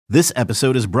This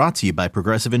episode is brought to you by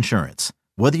Progressive Insurance.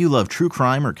 Whether you love true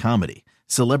crime or comedy,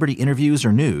 celebrity interviews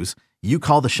or news, you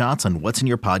call the shots on what's in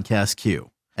your podcast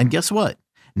queue. And guess what?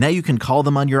 Now you can call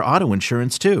them on your auto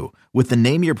insurance too with the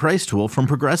Name Your Price tool from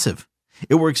Progressive.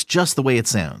 It works just the way it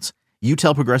sounds. You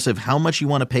tell Progressive how much you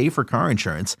want to pay for car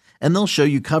insurance, and they'll show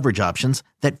you coverage options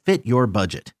that fit your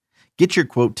budget. Get your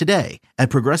quote today at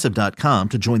Progressive.com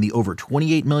to join the over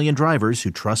 28 million drivers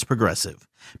who trust Progressive.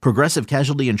 Progressive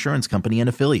Casualty Insurance Company and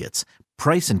Affiliates.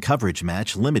 Price and coverage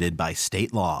match limited by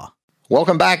state law.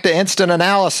 Welcome back to Instant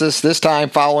Analysis, this time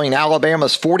following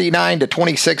Alabama's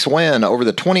 49-26 win over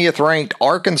the 20th-ranked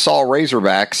Arkansas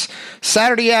Razorbacks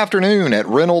Saturday afternoon at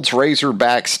Reynolds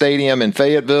Razorback Stadium in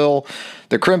Fayetteville.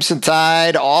 The Crimson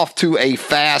Tide off to a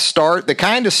fast start, the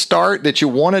kind of start that you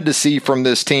wanted to see from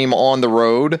this team on the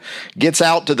road. Gets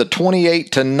out to the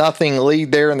 28-0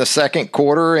 lead there in the second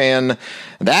quarter, and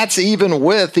that's even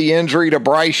with the injury to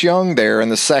Bryce Young there in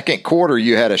the second quarter.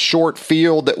 You had a short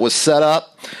field that was set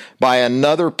up by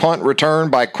another punt return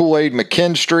by Kool-Aid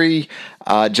McKinstry.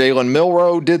 Jalen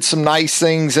Milroe did some nice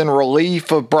things in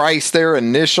relief of Bryce there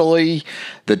initially.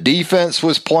 The defense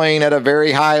was playing at a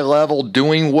very high level,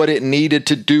 doing what it needed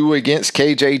to do against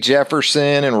KJ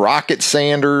Jefferson and Rocket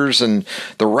Sanders and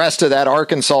the rest of that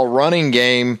Arkansas running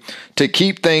game to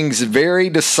keep things very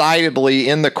decidedly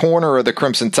in the corner of the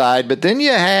Crimson Tide. But then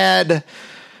you had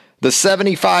the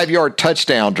 75-yard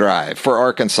touchdown drive for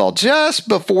Arkansas just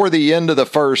before the end of the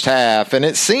first half, and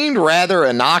it seemed rather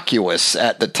innocuous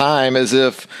at the time, as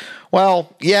if,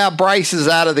 well, yeah, Bryce is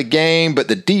out of the game, but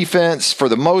the defense, for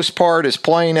the most part, is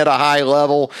playing at a high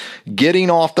level,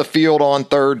 getting off the field on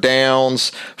third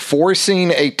downs,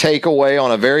 forcing a takeaway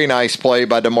on a very nice play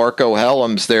by DeMarco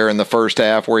Hellams there in the first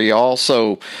half, where he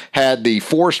also had the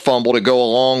forced fumble to go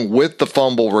along with the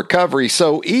fumble recovery.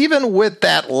 So even with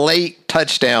that late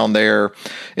touchdown there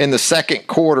in the second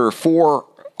quarter for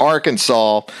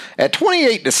Arkansas, at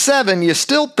 28-7, you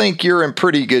still think you're in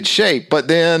pretty good shape, but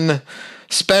then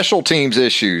special teams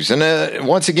issues. And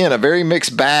once again, a very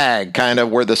mixed bag kind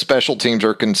of where the special teams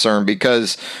are concerned,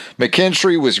 because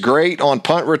McKinstry was great on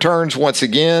punt returns once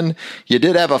again. You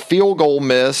did have a field goal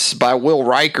miss by Will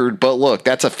Reichard, but look,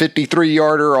 that's a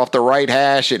 53-yarder off the right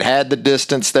hash. It had the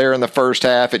distance there in the first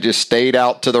half. It just stayed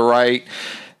out to the right.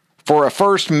 For a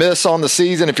first miss on the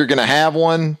season, if you're going to have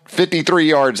one, 53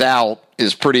 yards out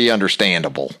is pretty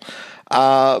understandable.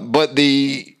 But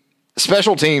the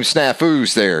special team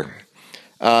snafus there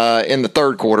in the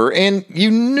third quarter, and you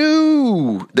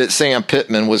knew that Sam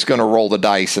Pittman was going to roll the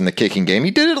dice in the kicking game.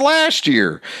 He did it last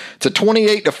year. It's a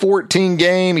 28-14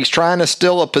 game. He's trying to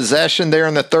steal a possession there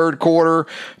in the third quarter.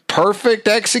 Perfect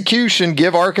execution.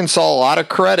 Give Arkansas a lot of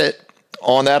credit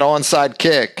on that onside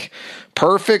kick.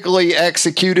 Perfectly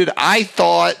executed. I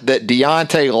thought that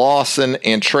Deontay Lawson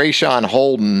and Trayshawn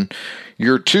Holden,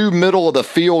 your two middle of the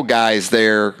field guys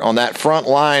there on that front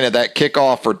line of that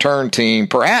kickoff return team,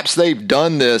 perhaps they've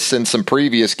done this in some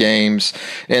previous games,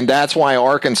 and that's why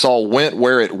Arkansas went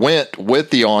where it went with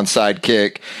the onside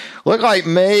kick. Looked like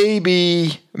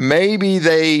maybe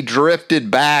they drifted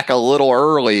back a little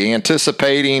early,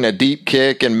 anticipating a deep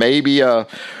kick and maybe a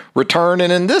return.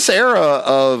 And in this era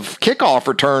of kickoff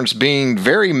returns being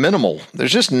very minimal,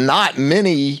 there's just not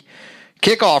many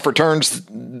kickoff returns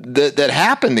that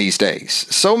happen these days.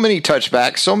 So many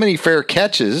touchbacks, so many fair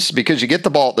catches because you get the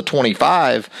ball at the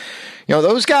 25. You know,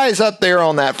 those guys up there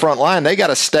on that front line, they got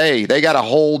to stay. They got to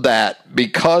hold that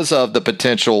because of the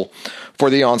potential for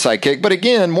the onside kick. But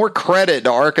again, more credit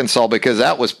to Arkansas because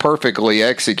that was perfectly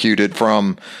executed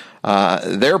from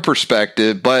their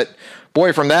perspective. But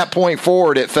boy, from that point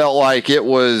forward, it felt like it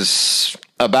was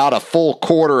about a full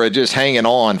quarter of just hanging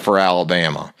on for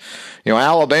Alabama. You know,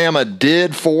 Alabama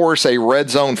did force a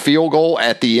red zone field goal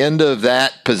at the end of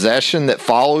that possession that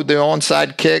followed the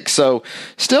onside kick. So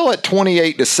still at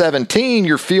 28-17,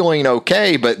 you're feeling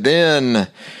okay. But then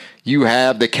you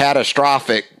have the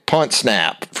catastrophic punt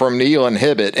snap from Neil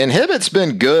Hibbett. And Hibbett's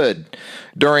been good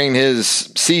during his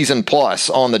season plus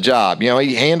on the job. You know,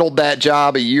 he handled that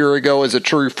job a year ago as a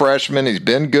true freshman. He's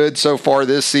been good so far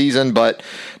this season, but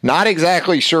not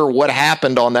exactly sure what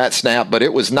happened on that snap, but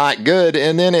it was not good.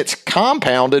 And then it's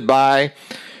compounded by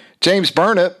James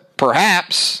Burnett,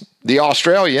 perhaps the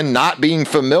Australian, not being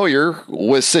familiar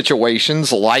with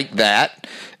situations like that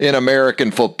in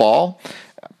American football.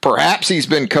 Perhaps he's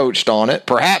been coached on it.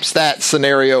 Perhaps that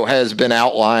scenario has been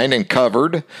outlined and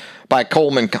covered by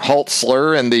Coleman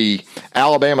Holtzler and the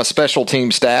Alabama special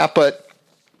team staff, but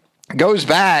goes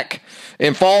back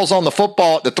and falls on the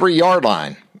football at the 3-yard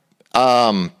line.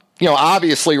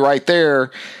 Obviously right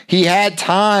there, he had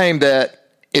time that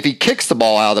if he kicks the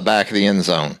ball out of the back of the end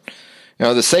zone,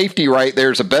 The safety right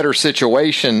there is a better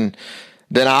situation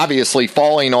than obviously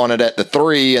falling on it at the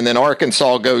 3, and then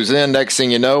Arkansas goes in. Next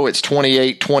thing you know, it's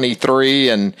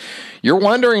 28-23, and you're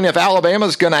wondering if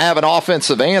Alabama's going to have an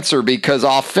offensive answer, because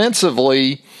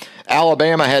offensively,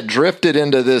 Alabama had drifted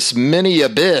into this mini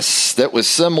abyss that was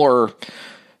similar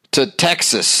to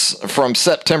Texas from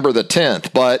September the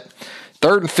 10th. But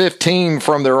 3rd and 15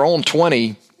 from their own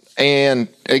 20, and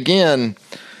again,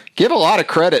 give a lot of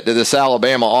credit to this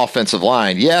Alabama offensive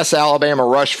line. Yes, Alabama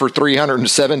rushed for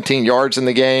 317 yards in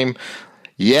the game.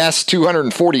 Yes,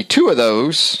 242 of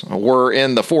those were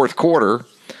in the fourth quarter.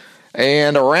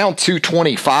 And around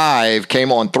 225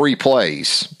 came on 3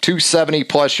 plays.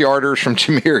 270-plus yarders from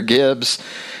Jahmyr Gibbs.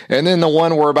 And then the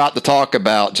one we're about to talk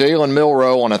about, Jalen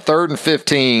Milroe on a 3rd and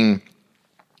 15,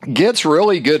 gets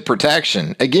really good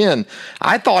protection. Again,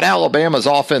 I thought Alabama's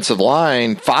offensive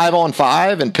line,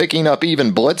 5-on-5 and picking up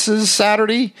even blitzes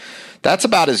Saturday, that's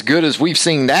about as good as we've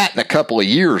seen that in a couple of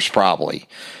years probably.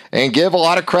 And give a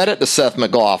lot of credit to Seth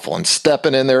McLaughlin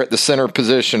stepping in there at the center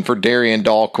position for Darian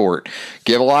Dalcourt.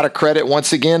 Give a lot of credit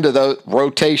once again to the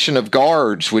rotation of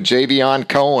guards with Javion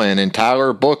Cohen and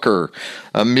Tyler Booker,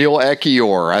 Emil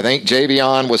Ekiyor. I think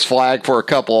Javion was flagged for a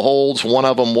couple of holds. One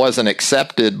of them wasn't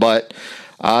accepted, but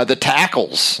the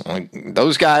tackles,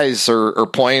 those guys are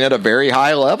playing at a very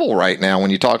high level right now when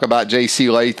you talk about J.C.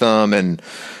 Latham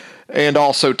and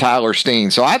also Tyler Steen.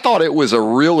 So I thought it was a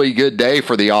really good day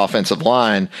for the offensive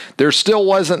line. There still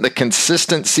wasn't the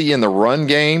consistency in the run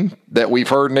game that we've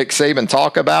heard Nick Saban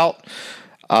talk about.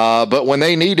 But when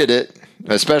they needed it,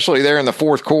 especially there in the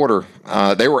fourth quarter,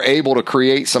 they were able to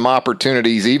create some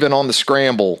opportunities, even on the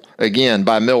scramble, again,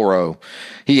 by Milroe.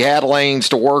 He had lanes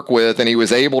to work with, and he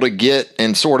was able to get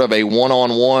in sort of a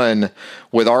one-on-one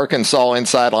with Arkansas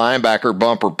inside linebacker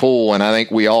Bumper Poole, and I think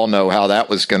we all know how that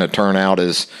was going to turn out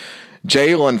as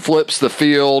Jalen flips the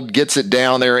field, gets it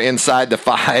down there inside the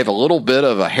 5, a little bit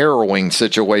of a harrowing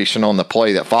situation on the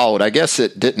play that followed. I guess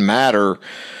it didn't matter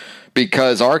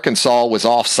because Arkansas was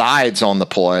offsides on the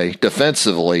play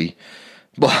defensively,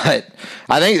 but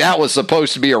I think that was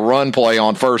supposed to be a run play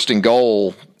on 1st and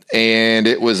goal, and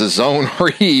it was a zone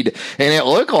read, and it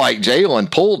looked like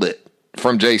Jalen pulled it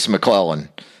from Jace McClellan.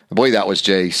 I believe that was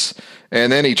Jace.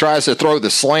 And then he tries to throw the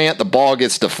slant. The ball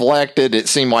gets deflected. It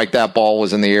seemed like that ball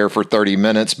was in the air for 30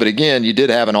 minutes. But again, you did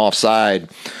have an offside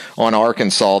on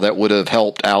Arkansas that would have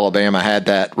helped Alabama had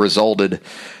that resulted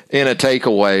in a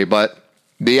takeaway. But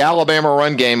the Alabama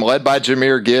run game led by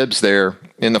Jahmyr Gibbs there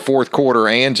in the fourth quarter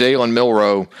and Jalen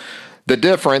Milroe, the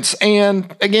difference.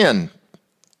 And again,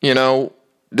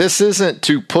 this isn't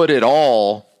to put it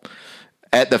all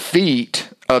at the feet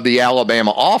of the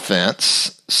Alabama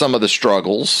offense, some of the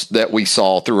struggles that we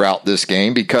saw throughout this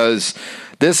game, because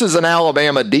this is an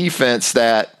Alabama defense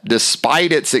that,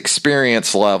 despite its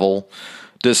experience level,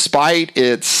 despite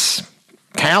its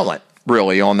talent,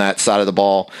 really, on that side of the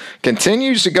ball,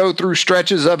 continues to go through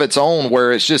stretches of its own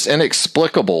where it's just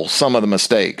inexplicable, some of the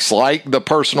mistakes, like the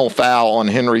personal foul on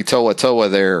Henry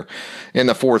To'oTo'o there in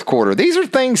the fourth quarter. These are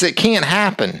things that can't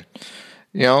happen.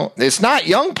 It's not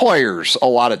young players a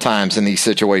lot of times in these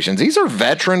situations. These are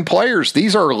veteran players.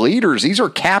 These are leaders. These are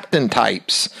captain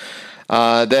types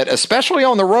that, especially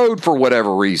on the road for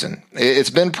whatever reason, it's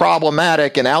been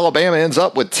problematic, and Alabama ends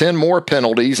up with 10 more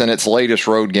penalties in its latest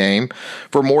road game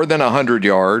for more than 100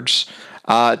 yards.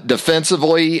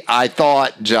 Defensively, I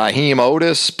thought Jaheim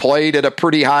Otis played at a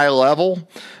pretty high level.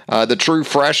 The true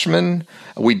freshman.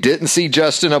 We didn't see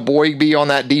Justin Aboigbe on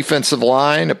that defensive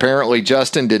line. Apparently,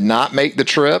 Justin did not make the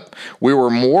trip. We were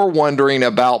more wondering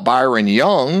about Byron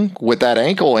Young with that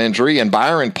ankle injury, and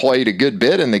Byron played a good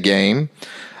bit in the game.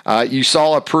 You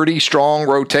saw a pretty strong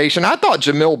rotation. I thought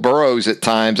Jamil Burroughs at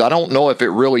times, I don't know if it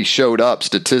really showed up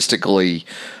statistically,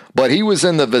 but he was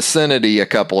in the vicinity a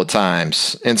couple of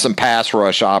times in some pass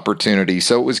rush opportunities.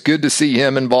 So it was good to see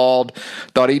him involved.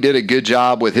 Thought he did a good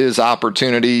job with his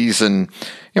opportunities. And,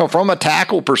 from a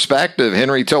tackle perspective,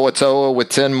 Henry To'oTo'o with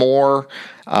 10 more.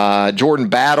 Jordan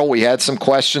Battle, we had some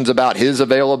questions about his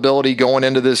availability going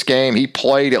into this game. He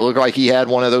played. It looked like he had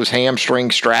one of those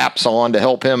hamstring straps on to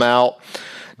help him out.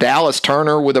 Dallas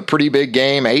Turner with a pretty big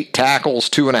game, 8 tackles,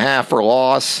 2.5 for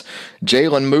loss.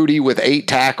 Jalen Moody with 8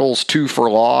 tackles, 2 for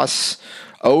loss.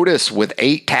 Otis with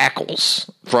 8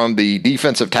 tackles from the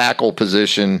defensive tackle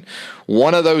position.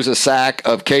 One of those a sack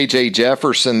of KJ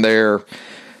Jefferson there.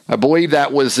 I believe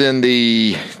that was in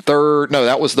the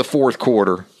that was the fourth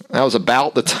quarter. That was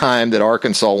about the time that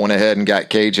Arkansas went ahead and got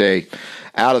KJ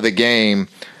out of the game.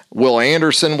 Will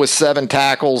Anderson with 7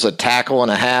 tackles, a tackle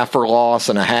and a half for loss,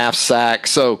 and a half sack.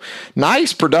 So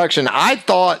nice production. I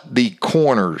thought the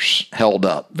corners held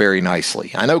up very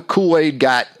nicely. I know Kool-Aid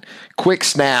got quick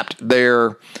snapped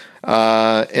there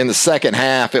in the second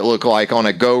half, it looked like, on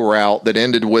a go route that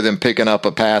ended with him picking up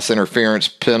a pass interference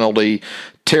penalty.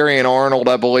 Terrion Arnold,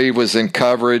 I believe, was in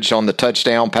coverage on the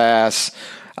touchdown pass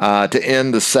to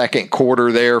end the second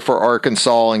quarter there for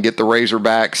Arkansas and get the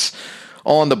Razorbacks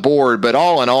on the board. But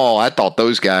all in all, I thought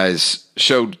those guys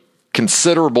showed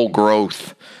considerable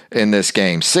growth in this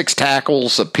game. 6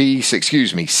 tackles apiece, 6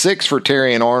 for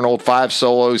Terrion Arnold, 5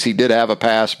 solos. He did have a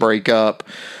pass breakup.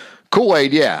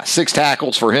 Kool-Aid, 6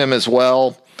 tackles for him as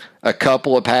well. A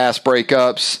couple of pass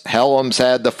breakups. Helms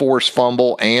had the forced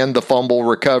fumble and the fumble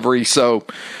recovery. So,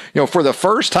 for the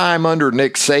first time under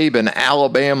Nick Saban,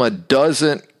 Alabama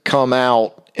doesn't come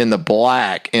out in the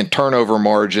black in turnover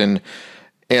margin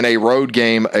in a road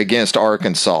game against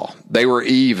Arkansas. They were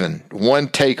even, 1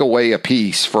 takeaway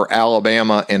apiece for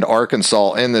Alabama and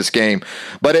Arkansas in this game.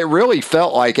 But it really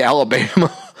felt like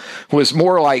Alabama was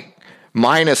more like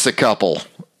minus a couple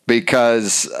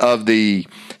because of the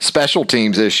special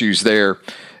teams issues there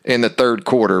in the third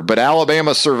quarter. But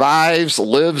Alabama survives,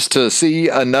 lives to see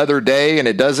another day, and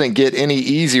it doesn't get any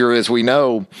easier, as we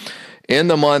know, in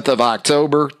the month of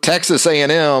October. Texas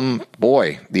A&M,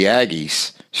 boy, the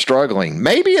Aggies struggling.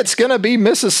 Maybe it's going to be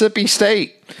Mississippi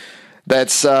State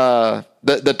that's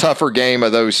the tougher game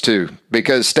of those two,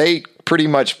 because State pretty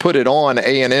much put it on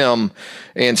A&M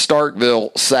in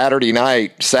Starkville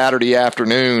Saturday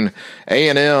afternoon.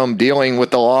 A&M dealing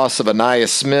with the loss of Aniyah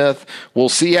Smith. We'll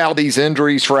see how these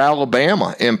injuries for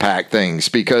Alabama impact things,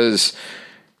 because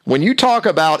when you talk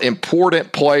about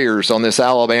important players on this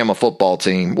Alabama football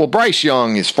team, well, Bryce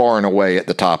Young is far and away at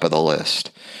the top of the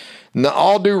list. Now,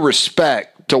 all due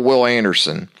respect to Will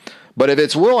Anderson, but if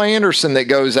it's Will Anderson that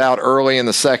goes out early in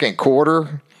the second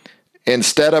quarter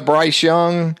instead of Bryce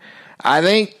Young, I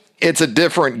think it's a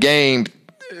different game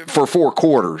for 4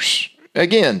 quarters.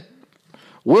 Again,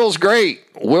 Will's great.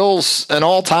 Will's an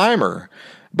all-timer.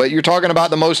 But you're talking about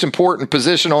the most important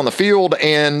position on the field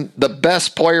and the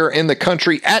best player in the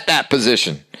country at that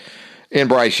position in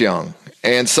Bryce Young.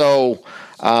 And so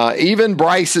even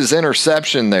Bryce's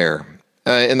interception there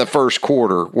in the first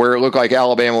quarter, where it looked like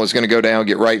Alabama was going to go down,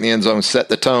 get right in the end zone, set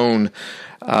the tone,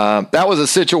 that was a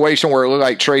situation where it looked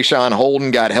like Trayshawn Holden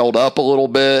got held up a little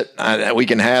bit. We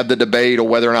can have the debate of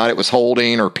whether or not it was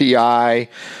holding or PI.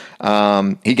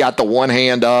 He got the one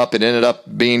hand up. It ended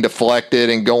up being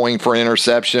deflected and going for an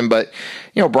interception. But,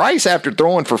 Bryce, after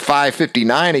throwing for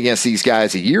 559 against these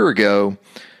guys a year ago,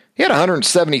 he had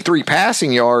 173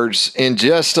 passing yards in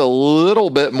just a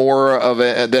little bit more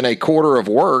than a quarter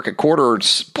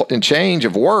and change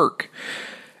of work.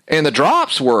 And the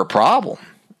drops were a problem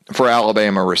for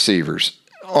Alabama receivers.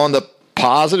 On the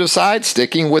positive side,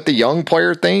 sticking with the young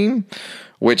player theme,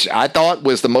 which I thought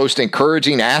was the most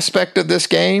encouraging aspect of this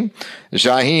game,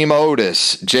 Jaheim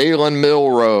Otis, Jalen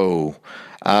Milroe,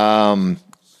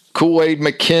 Kool-Aid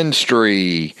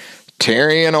McKinstry,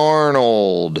 Terrion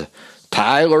Arnold,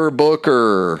 Tyler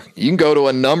Booker. You can go to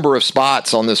a number of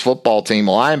spots on this football team.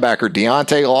 Linebacker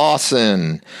Deontay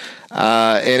Lawson.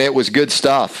 And it was good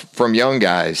stuff from young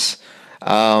guys.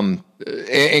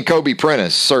 And Kobe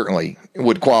Prentice certainly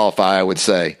would qualify, I would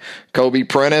say. Kobe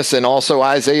Prentice and also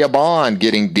Isaiah Bond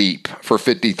getting deep for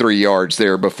 53 yards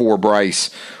there before Bryce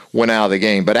went out of the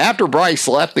game. But after Bryce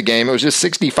left the game, it was just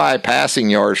 65 passing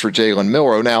yards for Jalen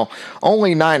Milroe. Now,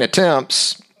 only 9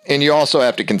 attempts, and you also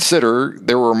have to consider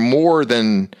there were more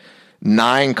than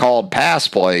 9 called pass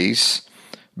plays,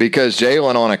 because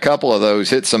Jalen on a couple of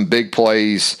those hit some big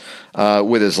plays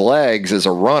with his legs as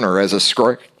a runner, as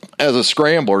a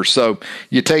scrambler. So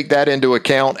you take that into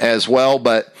account as well.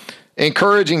 But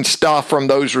encouraging stuff from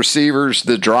those receivers.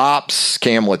 The drops,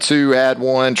 Cam Latu had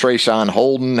one. Trayshawn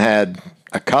Holden had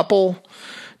a couple.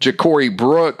 Ja'Cory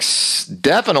Brooks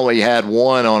definitely had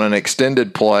one on an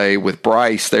extended play with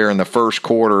Bryce there in the first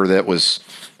quarter that was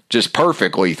just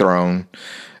perfectly thrown.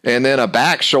 And then a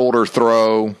back shoulder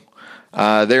throw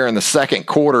there in the second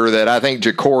quarter that I think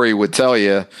Ja'Cory would tell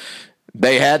you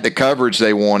they had the coverage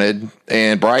they wanted,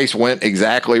 and Bryce went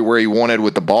exactly where he wanted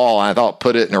with the ball. I thought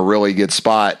put it in a really good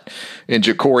spot, and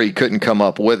Ja'Cory couldn't come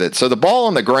up with it. So the ball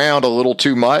on the ground a little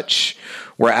too much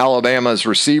where Alabama's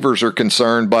receivers are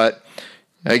concerned. But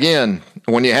again,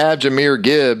 when you have Jahmyr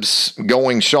Gibbs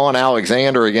going Sean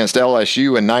Alexander against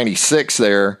LSU in 96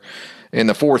 there in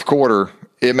the fourth quarter,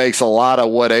 it makes a lot of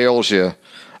what ails you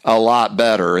a lot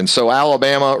better. And so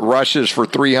Alabama rushes for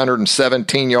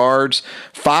 317 yards,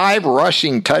 5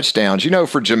 rushing touchdowns.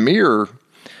 For Jahmyr,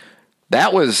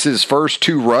 that was his first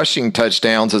 2 rushing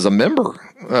touchdowns as a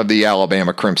member of the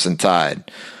Alabama Crimson Tide.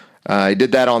 He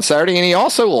did that on Saturday, and he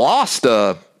also lost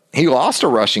a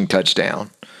rushing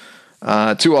touchdown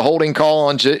to a holding call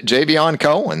on Javion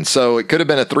Cohen. So it could have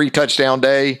been a 3-touchdown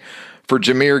day for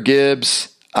Jahmyr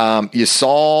Gibbs. You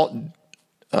saw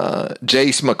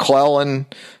Jace McClellan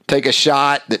take a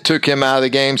shot that took him out of the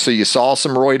game. So you saw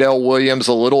some Roydell Williams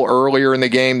a little earlier in the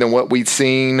game than what we'd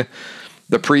seen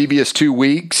the previous 2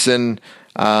 weeks. And,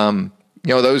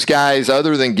 those guys,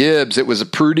 other than Gibbs, it was a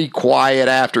pretty quiet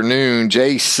afternoon.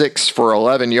 Jace 6 for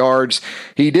 11 yards.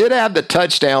 He did have the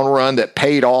touchdown run that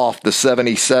paid off the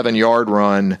 77-yard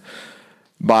run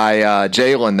by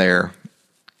Jalen there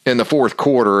in the fourth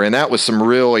quarter. And that was some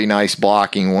really nice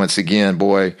blocking once again.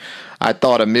 Boy, I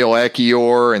thought Emil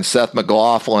Ekiyor and Seth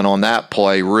McLaughlin on that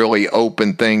play really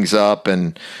opened things up.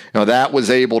 And that was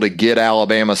able to get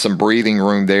Alabama some breathing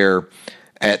room there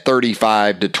at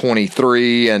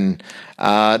 35-23. And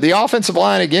the offensive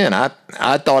line, again,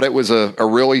 I thought it was a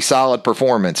really solid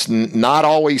performance. Not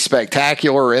always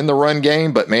spectacular in the run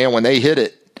game, but, man, when they hit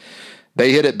it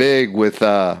big with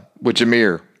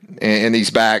Jahmyr and these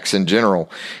backs in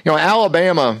general.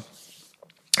 Alabama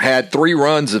had 3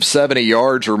 runs of 70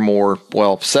 yards or more,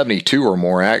 72 or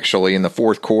more, actually, in the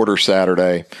fourth quarter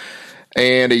Saturday.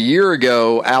 And a year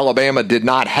ago, Alabama did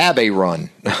not have a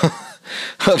run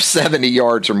of 70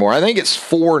 yards or more. I think it's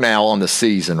 4 now on the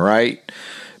season, right?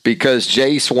 Because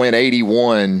Jace went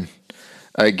 81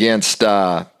 against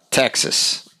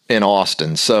Texas in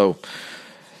Austin. So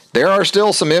there are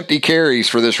still some empty carries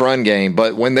for this run game,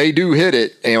 but when they do hit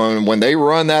it, and when they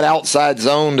run that outside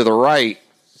zone to the right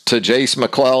to Jace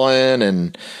McClellan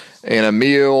and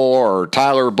Emil or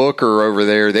Tyler Booker over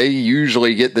there, they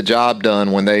usually get the job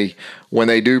done when they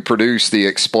do produce the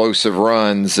explosive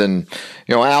runs. And,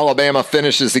 Alabama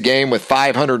finishes the game with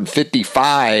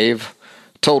 555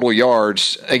 total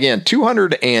yards. Again,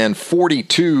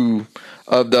 242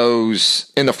 of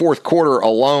those in the fourth quarter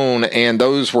alone, and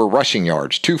those were rushing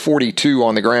yards, 242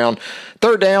 on the ground.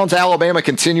 Third downs, Alabama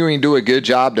continuing to do a good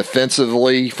job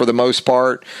defensively for the most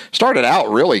part. Started out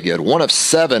really good. 1 of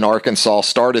 7 Arkansas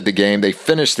started the game. They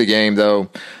finished the game, though,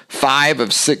 5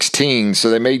 of 16, so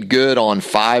they made good on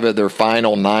 5 of their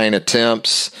final 9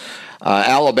 attempts.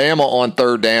 Alabama on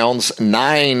third downs,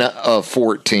 9 of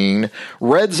 14.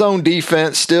 Red zone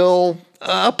defense still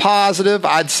a positive,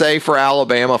 I'd say, for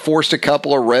Alabama. Forced a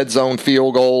couple of red zone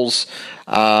field goals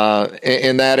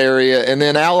in that area. And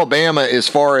then Alabama, as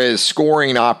far as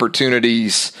scoring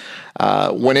opportunities,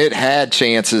 when it had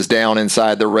chances down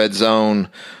inside the red zone,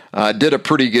 did a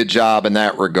pretty good job in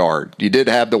that regard. You did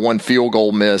have the 1 field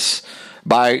goal miss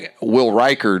by Will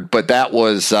Reichard, but that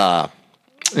was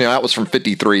that was from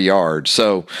 53 yards.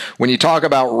 So when you talk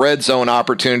about red zone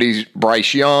opportunities,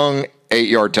 Bryce Young,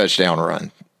 8-yard touchdown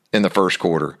run in the first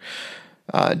quarter.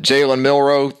 Jalen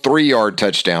Milroe, 3-yard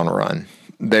touchdown run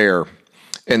there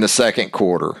in the second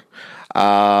quarter.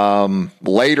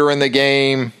 Later in the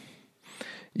game,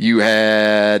 you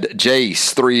had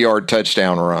Jace, 3-yard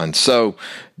touchdown run. So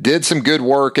did some good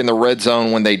work in the red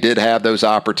zone when they did have those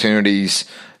opportunities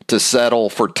to settle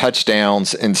for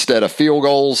touchdowns instead of field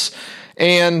goals.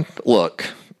 And look,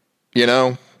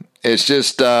 it's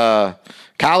just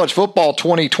college football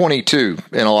 2022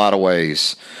 in a lot of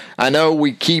ways. I know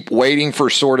we keep waiting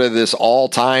for sort of this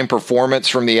all-time performance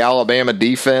from the Alabama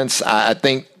defense. I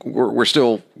think we're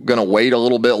still going to wait a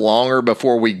little bit longer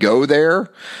before we go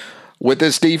there with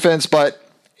this defense, but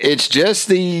it's just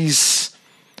these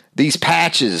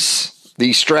patches,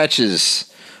 these stretches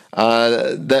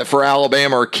that for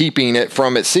Alabama are keeping it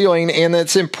from its ceiling, and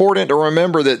it's important to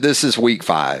remember that this is week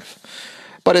 5.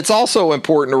 But it's also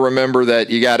important to remember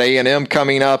that you got A&M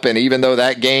coming up, and even though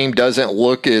that game doesn't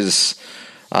look as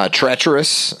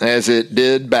treacherous as it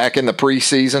did back in the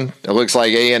preseason, it looks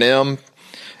like A&M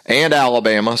and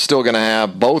Alabama still going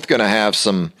to have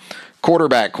some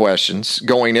quarterback questions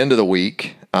going into the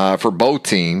week for both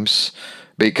teams,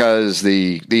 because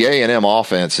the A&M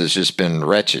offense has just been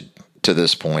wretched to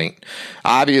this point.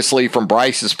 Obviously, from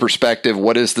Bryce's perspective,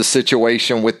 what is the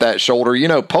situation with that shoulder?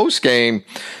 Post-game,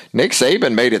 Nick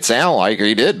Saban made it sound like, or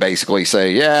he did basically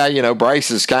say, Bryce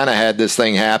has kind of had this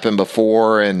thing happen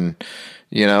before, and,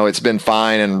 it's been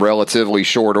fine in relatively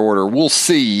short order. We'll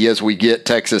see as we get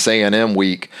Texas A&M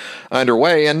week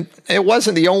underway, and it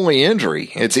wasn't the only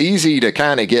injury. It's easy to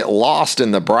kind of get lost in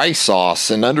the Bryce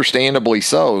sauce, and understandably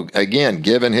so, again,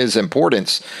 given his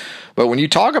importance. But when you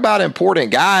talk about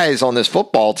important guys on this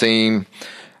football team,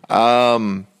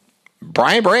 Brian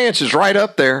Branch is right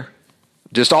up there.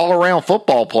 Just all-around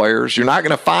football players. You're not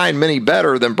going to find many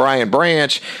better than Brian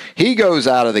Branch. He goes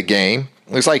out of the game.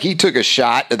 Looks like he took a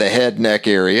shot to the head neck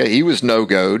area. He was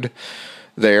no-go'd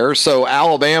there. So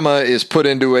Alabama is put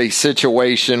into a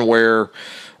situation where,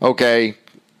 okay,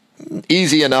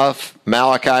 easy enough.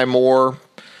 Malachi Moore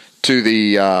to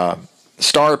the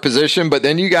star position, but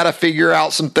then you got to figure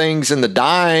out some things in the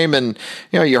dime. And,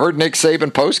 you heard Nick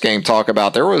Saban postgame talk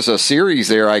about there was a series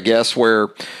there, I guess, where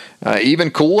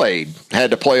even Kool-Aid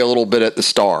had to play a little bit at the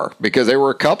star because they were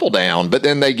a couple down, but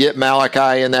then they get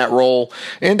Malachi in that role.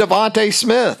 And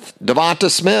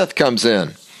Devonta Smith comes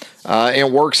in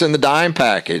and works in the dime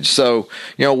package. So,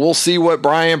 we'll see what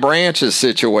Brian Branch's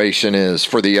situation is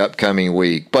for the upcoming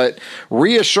week. But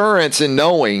reassurance in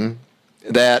knowing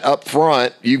that up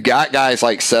front, you've got guys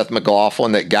like Seth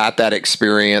McLaughlin that got that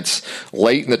experience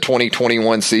late in the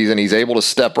 2021 season. He's able to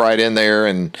step right in there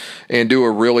and do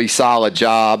a really solid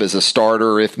job as a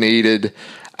starter if needed.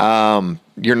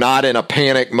 You're not in a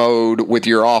panic mode with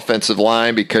your offensive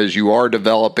line because you are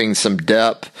developing some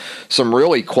depth, some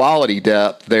really quality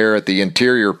depth there at the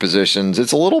interior positions.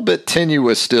 It's a little bit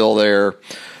tenuous still there.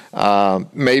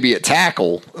 Maybe at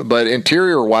tackle, but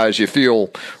interior-wise, you feel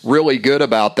really good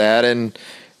about that. And,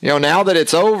 now that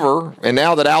it's over and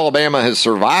now that Alabama has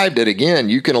survived it again,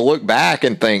 you can look back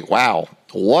and think, wow,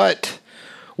 what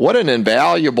an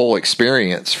invaluable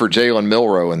experience for Jalen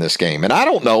Milroe in this game. And I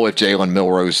don't know if Jalen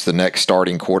Milroe's the next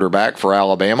starting quarterback for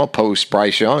Alabama post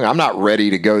Bryce Young. I'm not ready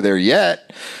to go there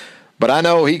yet, but I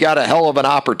know he got a hell of an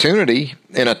opportunity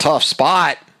in a tough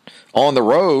spot on the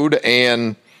road,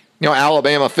 and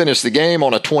Alabama finished the game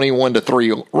on a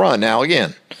 21-3 run. Now,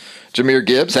 again, Jahmyr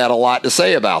Gibbs had a lot to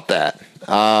say about that.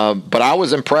 But I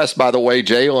was impressed by the way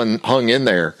Jalen hung in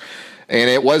there. And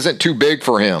it wasn't too big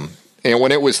for him. And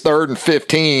when it was 3rd and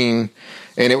 15,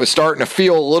 and it was starting to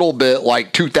feel a little bit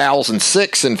like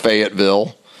 2006 in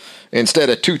Fayetteville,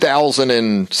 instead of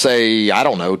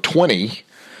 2020,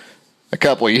 a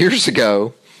couple of years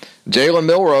ago, Jalen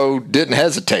Milroe didn't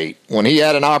hesitate. When he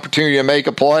had an opportunity to make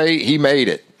a play, he made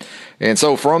it. And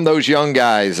so from those young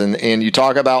guys, and you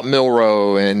talk about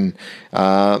Milroe and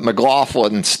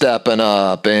McLaughlin stepping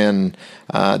up and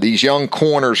these young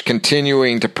corners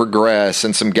continuing to progress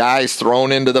and some guys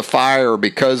thrown into the fire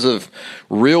because of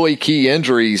really key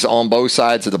injuries on both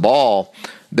sides of the ball,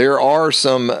 there are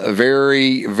some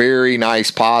very, very nice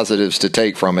positives to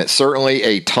take from it. Certainly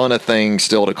a ton of things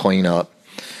still to clean up.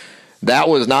 That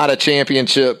was not a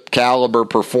championship caliber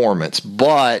performance,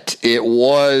 but it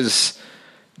was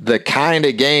the kind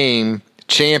of game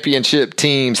championship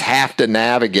teams have to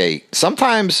navigate.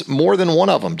 Sometimes more than one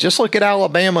of them. Just look at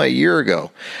Alabama a year ago.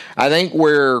 I think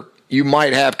where you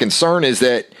might have concern is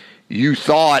that you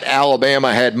thought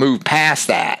Alabama had moved past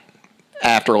that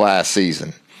after last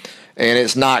season. And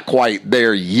it's not quite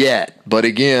there yet. But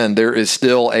again, there is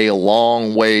still a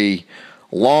long way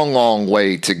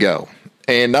to go.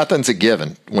 And nothing's a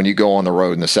given when you go on the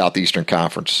road in the Southeastern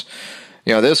Conference.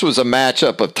 This was a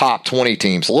matchup of top 20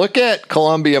 teams. Look at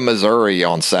Columbia, Missouri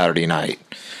on Saturday night.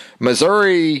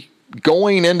 Missouri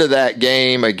going into that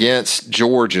game against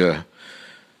Georgia,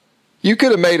 you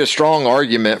could have made a strong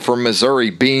argument for Missouri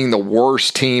being the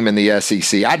worst team in the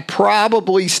SEC. I'd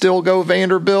probably still go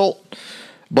Vanderbilt,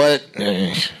 but,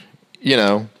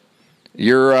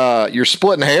 you're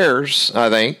splitting hairs, I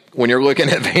think, when you're looking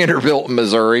at Vanderbilt and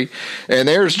Missouri. And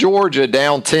there's Georgia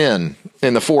down 10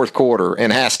 in the fourth quarter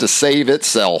and has to save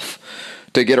itself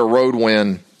to get a road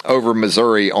win over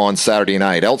Missouri on Saturday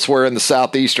night. Elsewhere in the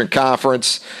Southeastern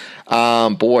Conference,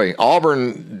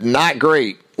 Auburn not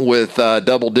great with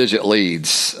double-digit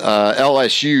leads.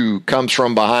 LSU comes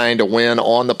from behind to win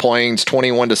on the Plains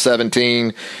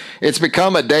 21-17. It's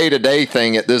become a day-to-day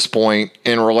thing at this point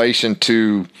in relation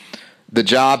to the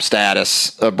job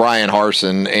status of Brian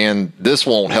Harsin, and this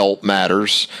won't help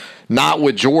matters. Not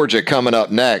with Georgia coming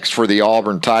up next for the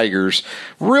Auburn Tigers.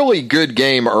 Really good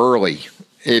game early.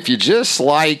 If you just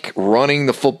like running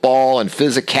the football and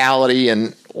physicality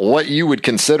and what you would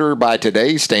consider by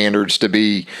today's standards to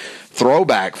be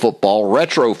throwback football,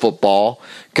 retro football,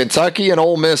 Kentucky and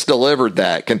Ole Miss delivered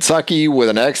that. Kentucky with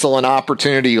an excellent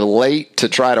opportunity late to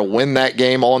try to win that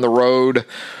game on the road.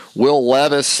 Will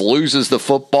Levis loses the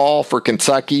football for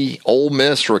Kentucky. Ole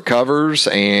Miss recovers,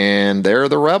 and they're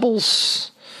the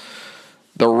Rebels.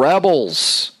 The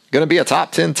Rebels going to be a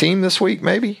top 10 team this week,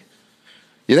 maybe?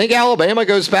 You think Alabama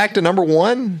goes back to number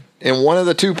 1 in one of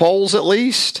the 2 polls at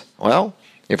least? Well,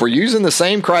 if we're using the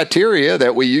same criteria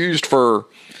that we used for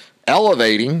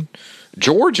elevating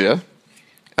Georgia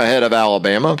ahead of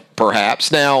Alabama,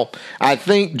 perhaps. Now, I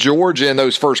think Georgia in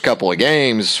those first couple of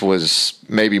games was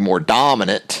maybe more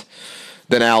dominant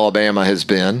than Alabama has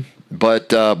been. But,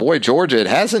 Georgia, it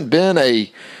hasn't been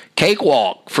a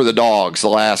cakewalk for the Dogs the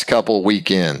last couple of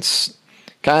weekends.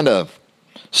 Kind of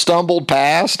stumbled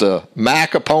past a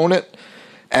MAC opponent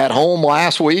at home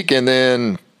last week and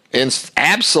then in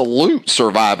absolute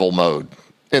survival mode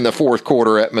in the fourth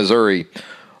quarter at Missouri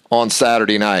on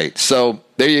Saturday night. So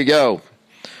there you go.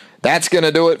 That's going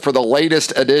to do it for the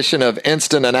latest edition of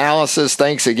Instant Analysis.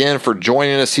 Thanks again for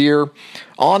joining us here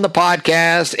on the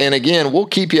podcast. And again, we'll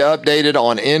keep you updated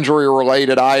on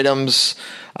injury-related items.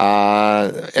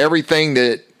 Everything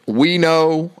that we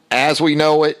know as we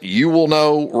know it, you will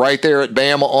know right there at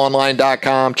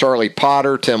BamaOnline.com. Charlie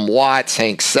Potter, Tim Watts,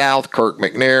 Hank South, Kirk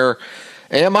McNair,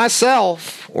 and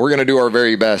myself, we're going to do our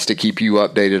very best to keep you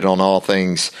updated on all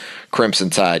things Crimson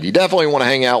Tide. You definitely want to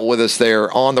hang out with us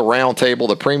there on the Roundtable,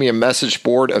 the premium message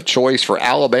board of choice for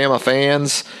Alabama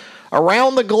fans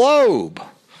around the globe.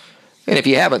 And if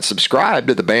you haven't subscribed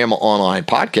to the Bama Online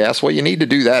podcast, well, you need to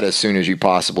do that as soon as you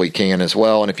possibly can as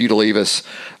well. And if you'd leave us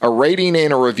a rating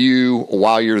and a review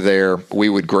while you're there, we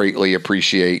would greatly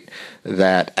appreciate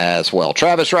that as well.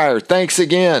 Travis Schreier, thanks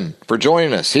again for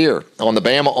joining us here on the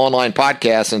Bama Online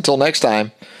podcast. Until next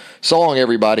time, so long,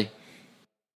 everybody.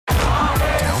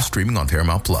 Now streaming on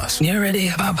Paramount Plus. You ready,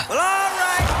 Bob? Well, all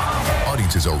right.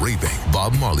 Audiences are raving.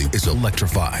 Bob Marley is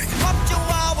electrifying.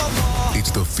 It's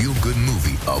the feel-good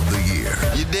movie of the year.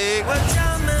 You dig?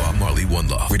 Bob Marley, One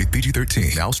Love. Rated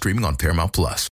PG-13. Now streaming on Paramount Plus.